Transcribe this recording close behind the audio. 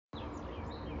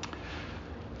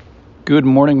Good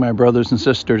morning, my brothers and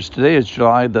sisters. Today is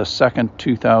July the 2nd,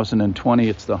 2020.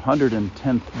 It's the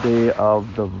 110th day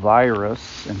of the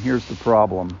virus, and here's the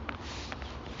problem.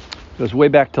 It goes way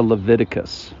back to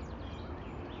Leviticus.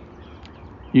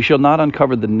 You shall not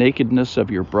uncover the nakedness of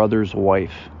your brother's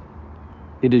wife.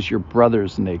 It is your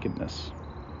brother's nakedness.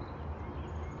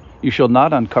 You shall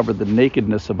not uncover the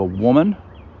nakedness of a woman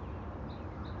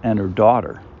and her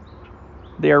daughter.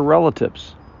 They are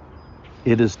relatives.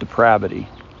 It is depravity.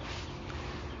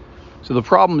 So the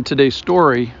problem in today's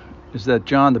story is that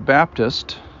John the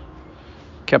Baptist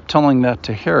kept telling that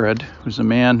to Herod, who's a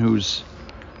man who's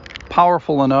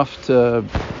powerful enough to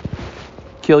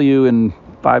kill you in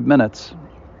 5 minutes.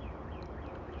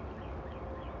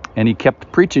 And he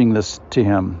kept preaching this to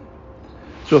him.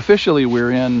 So officially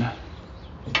we're in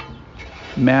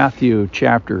Matthew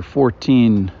chapter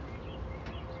 14.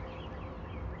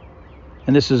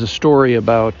 And this is a story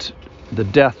about the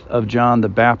death of John the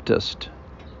Baptist.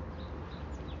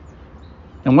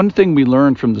 And one thing we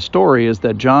learned from the story is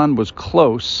that John was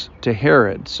close to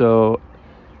Herod. So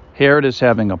Herod is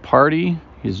having a party.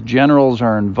 His generals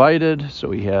are invited. So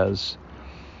he has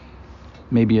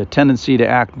maybe a tendency to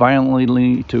act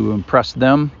violently to impress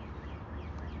them.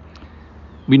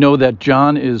 We know that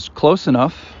John is close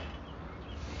enough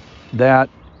that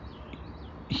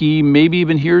he maybe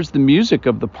even hears the music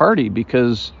of the party,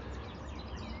 because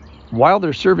while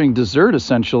they're serving dessert,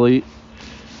 essentially,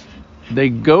 they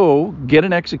go get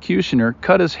an executioner,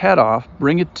 cut his head off,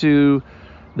 bring it to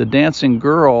the dancing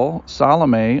girl,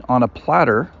 Salome, on a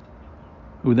platter,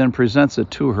 who then presents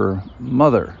it to her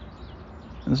mother.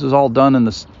 And this is all done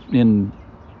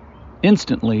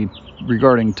instantly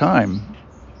regarding time.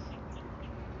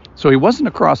 So he wasn't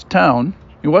across town.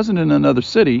 He wasn't in another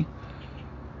city.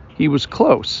 He was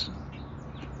close.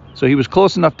 So he was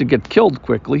close enough to get killed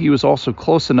quickly. He was also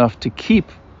close enough to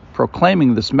keep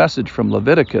proclaiming this message from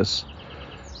Leviticus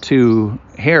to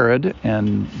Herod,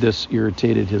 and this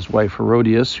irritated his wife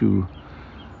Herodias, who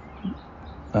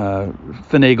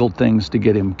finagled things to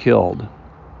get him killed.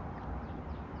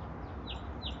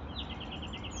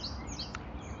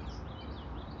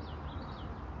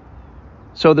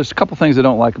 So there's a couple things I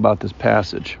don't like about this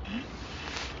passage.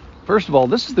 First of all,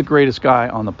 this is the greatest guy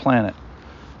on the planet.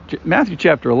 Matthew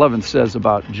chapter 11 says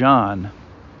about John,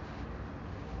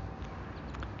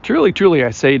 "Truly, truly, I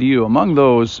say to you, among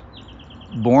those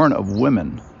born of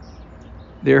women,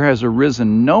 there has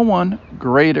arisen no one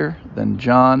greater than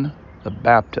John the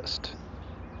Baptist."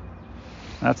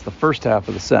 That's the first half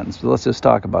of the sentence, but let's just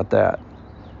talk about that.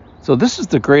 So this is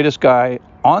the greatest guy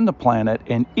on the planet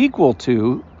and equal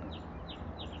to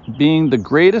being the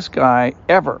greatest guy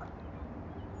ever.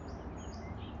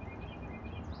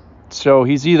 So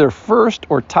he's either first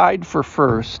or tied for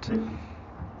first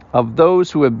of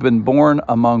those who have been born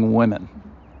among women.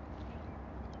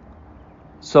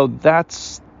 So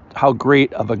that's how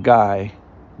great of a guy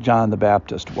John the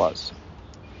Baptist was.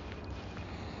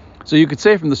 So you could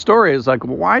say from the story, it's like,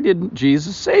 why didn't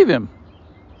Jesus save him?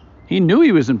 He knew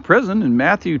he was in prison. In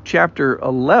Matthew chapter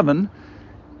 11,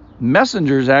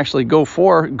 messengers actually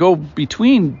go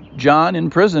between John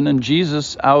in prison and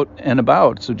Jesus out and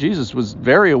about. So Jesus was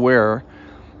very aware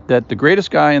that the greatest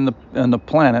guy on the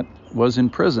planet was in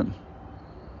prison.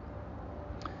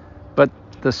 But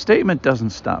the statement doesn't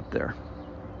stop there.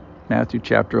 Matthew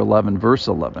chapter 11, verse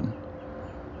 11.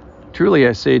 "Truly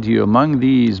I say to you, among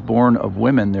these born of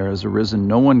women there has arisen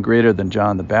no one greater than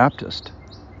John the Baptist.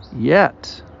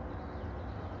 Yet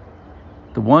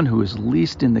the one who is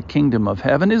least in the kingdom of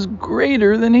heaven is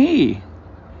greater than he."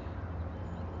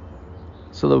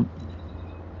 So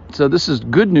this is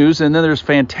good news, and then there's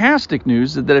fantastic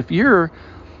news that if you're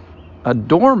a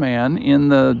doorman in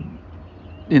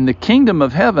the kingdom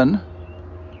of heaven,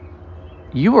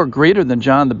 you are greater than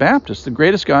John the Baptist, the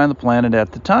greatest guy on the planet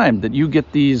at the time, that you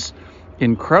get these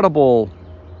incredible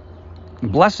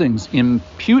blessings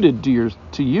imputed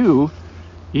to you,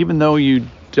 even though you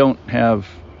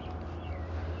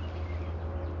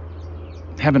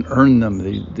haven't earned them.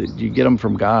 You get them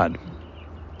from God.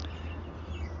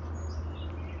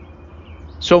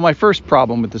 So my first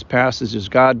problem with this passage is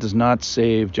God does not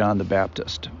save John the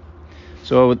Baptist.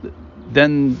 So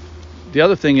then the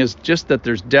other thing is just that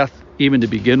there's death even to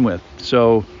begin with.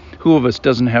 So who of us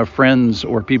doesn't have friends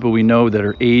or people we know that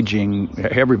are aging?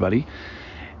 Everybody.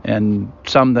 And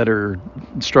some that are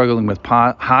struggling with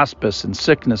hospice and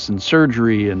sickness and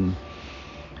surgery. And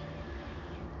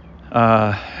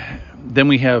then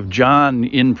we have John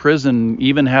in prison,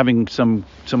 even having some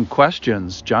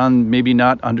questions. John maybe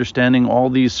not understanding all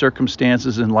these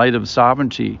circumstances in light of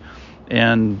sovereignty,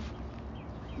 and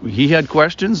he had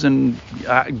questions, and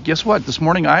guess what? This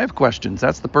morning I have questions.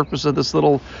 That's the purpose of this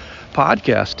little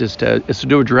podcast, is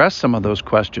to address some of those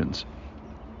questions.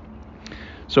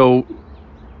 So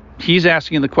he's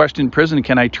asking the question in prison,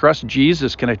 can I trust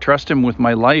Jesus? Can I trust him with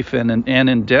my life and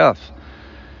in death?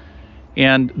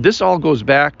 And this all goes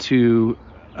back to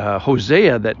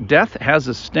Hosea, that death has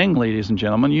a sting, ladies and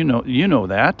gentlemen. You know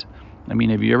that. I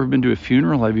mean, have you ever been to a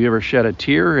funeral? Have you ever shed a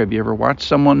tear? Have you ever watched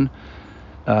someone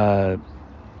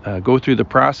go through the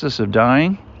process of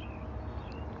dying?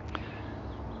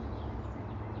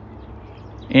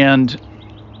 And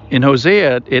in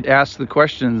Hosea, it asks the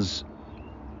questions.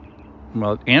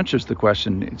 Well, it answers the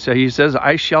question. So he says,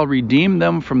 I shall redeem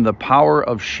them from the power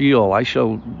of Sheol. I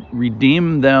shall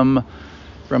redeem them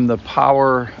from the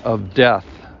power of death.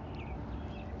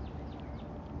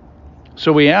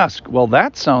 So we ask, well,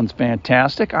 that sounds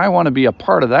fantastic. I want to be a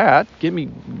part of that.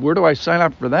 Where do I sign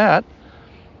up for that?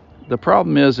 The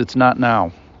problem is, it's not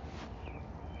now.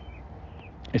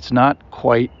 It's not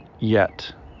quite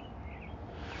yet.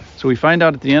 So we find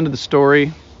out at the end of the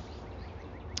story,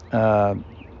 the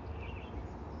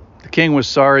king was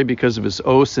sorry because of his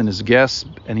oaths and his guests,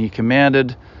 and he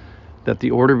commanded that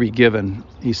the order be given.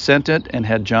 He sent it and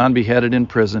had John beheaded in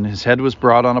prison. His head was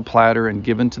brought on a platter and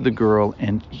given to the girl,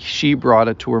 and she brought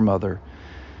it to her mother.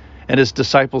 And his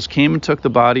disciples came and took the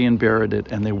body and buried it,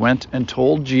 and they went and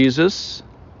told Jesus.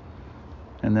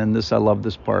 And then this, I love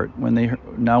this part.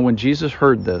 When Jesus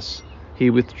heard this,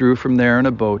 he withdrew from there in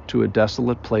a boat to a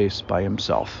desolate place by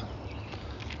himself.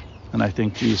 And I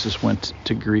think Jesus went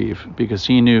to grieve because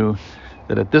he knew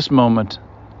that at this moment,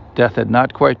 death had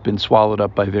not quite been swallowed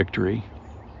up by victory.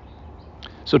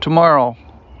 So tomorrow,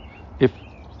 if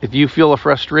you feel a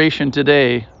frustration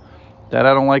today that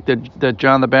I don't like that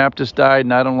John the Baptist died,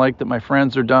 and I don't like that my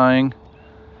friends are dying,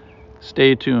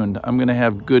 stay tuned. I'm going to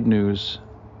have good news.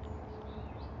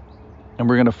 And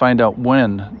we're going to find out,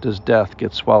 when does death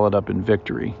get swallowed up in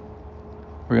victory?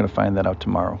 We're going to find that out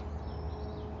tomorrow.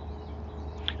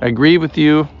 I agree with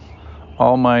you,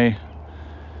 all my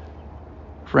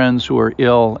friends who are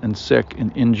ill and sick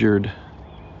and injured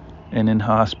and in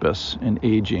hospice and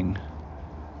aging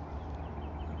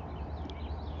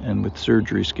and with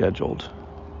surgery scheduled.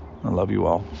 I love you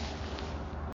all.